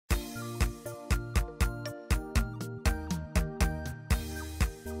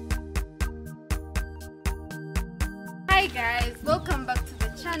guys, welcome back to the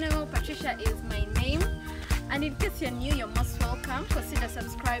channel. Patricia is my name, and in case you're new, you're most welcome. Consider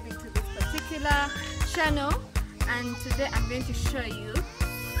subscribing to this particular channel, and today I'm going to show you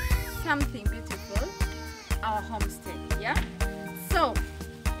something beautiful, our homestead. Yeah, so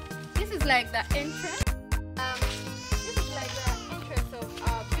this is like the entrance. This is like the entrance of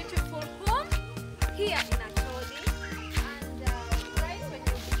our beautiful home here in Acholi. And right when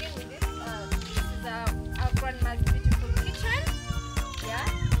you begin with this, this is our grandma's beautiful kitchen. Yeah,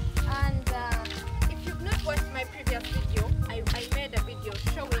 and if you've not watched my previous video, I made a video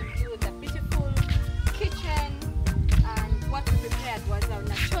showing you the beautiful kitchen, and what we prepared was our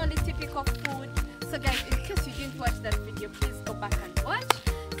Acholi typical food. So guys, in case you didn't watch that video, please go back and watch.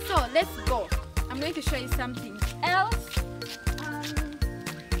 So let's go. I'm going to show you something else.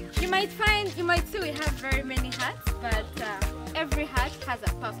 You might see we have very many hats, but every hat has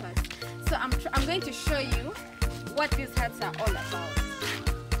a purpose. So I'm going to show you what these hats are all about.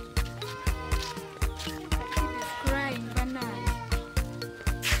 It's crying, banana.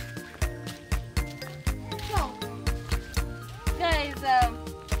 So, guys,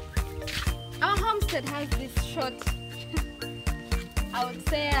 our homestead has this short, I would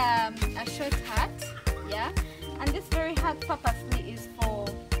say a short hat, yeah, and this very hat purposely is for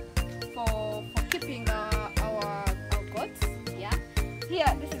keeping our goats, yeah.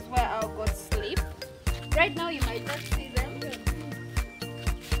 Here, this is where our goats sleep. Right now, you might not see them.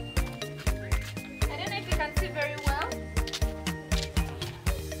 I don't know if you can see very well.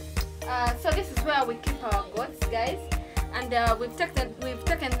 So this is where we keep our goats, guys, and we've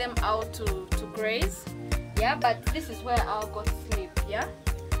taken them out to graze, yeah. But this is where our goats sleep, yeah,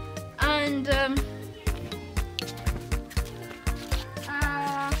 and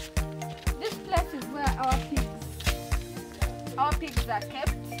this place is where our pigs are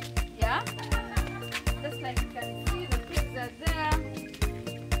kept, yeah. Just like you can see, the pigs are there.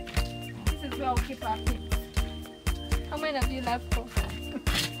 This is where we keep our pigs. How many of you love pork?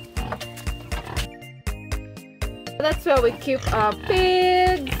 That's where we keep our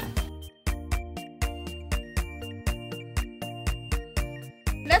pigs.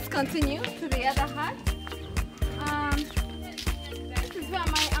 Let's continue to the other hut. This is where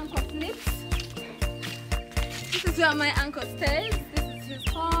my uncle sleeps. This is where my uncle stays. This is his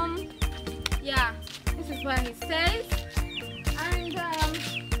home. Yeah, this is where he stays. And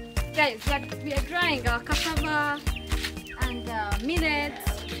guys, we are drying our cassava and millet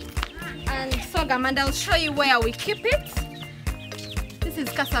and sorghum, and I'll show you where we keep it. This is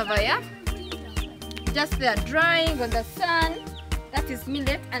cassava, yeah? Just there drying on the sun. That is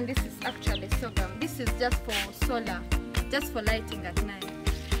millet, and this is actually sorghum. This is just for solar, just for lighting at night.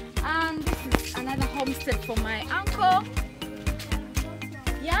 And this is another homestead for my uncle.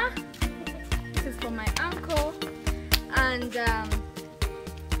 Yeah, this is for my uncle. And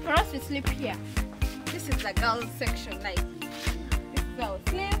for us, we sleep here. This is the girls section, like this is where we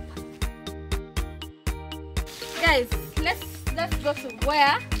sleep. Guys, let's go to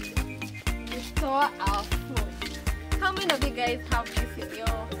where we store our food. How many of you guys have this in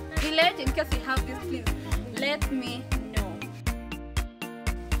your village? In case you have this, please let me know.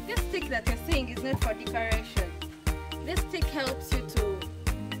 This stick that you're seeing is not for decoration. This stick helps you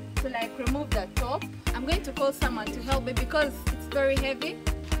to like remove the top. I'm going to call someone to help me because it's very heavy.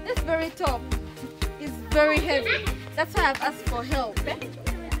 This very top is very heavy. That's why I've asked for help.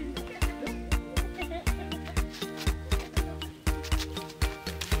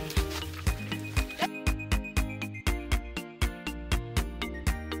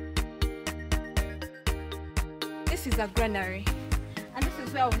 This is a granary, and this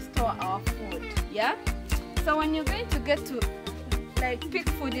is where we store our food, yeah. So when you're going to get to like pick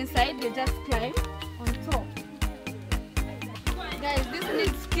food inside, you just climb on top. Guys, this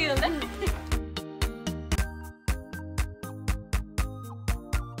needs skill.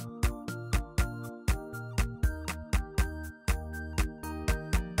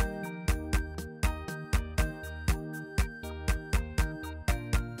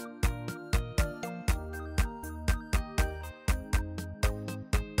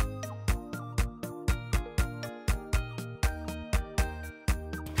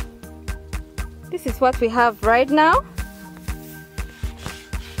 This is what we have right now.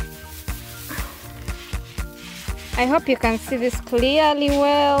 I hope you can see this clearly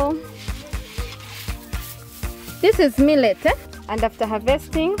well. This is millet, and after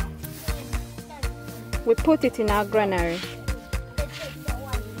harvesting, we put it in our granary.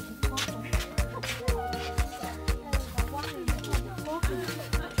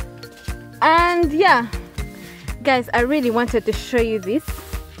 And yeah, guys, I really wanted to show you this.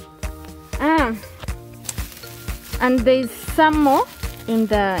 And there's some more in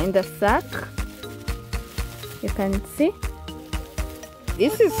the sack. You can see.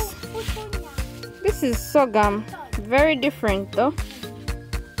 This is sorghum. Very different though.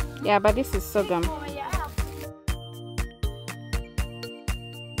 Yeah, but this is sorghum.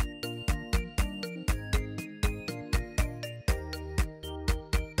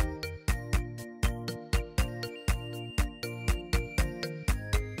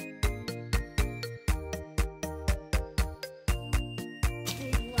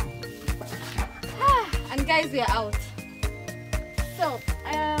 And guys, we are out. So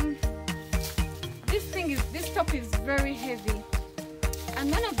this top is very heavy,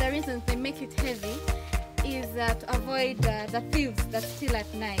 and one of the reasons they make it heavy is to avoid the thieves that steal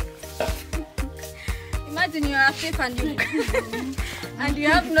at night. Imagine you are a thief and you and you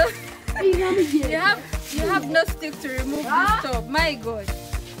have no you have no stick to remove this top. My God,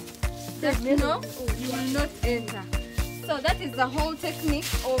 you know, you will not enter. So that is the whole technique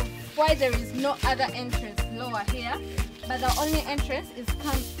of why there is no other entrance lower here, but the only entrance is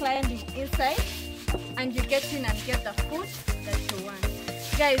climbing inside, and you get in and get the food that you want.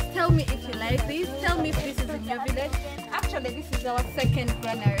 Guys, tell me if you like this. Tell me if this is in your village. Actually, this is our second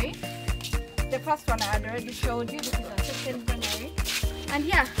granary. The first one I had already showed you. This is our second granary. And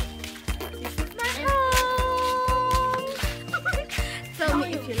yeah, this is my home. Tell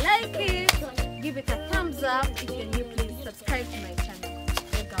me if you like it. Give it a thumbs up. If you're new, please subscribe to my channel.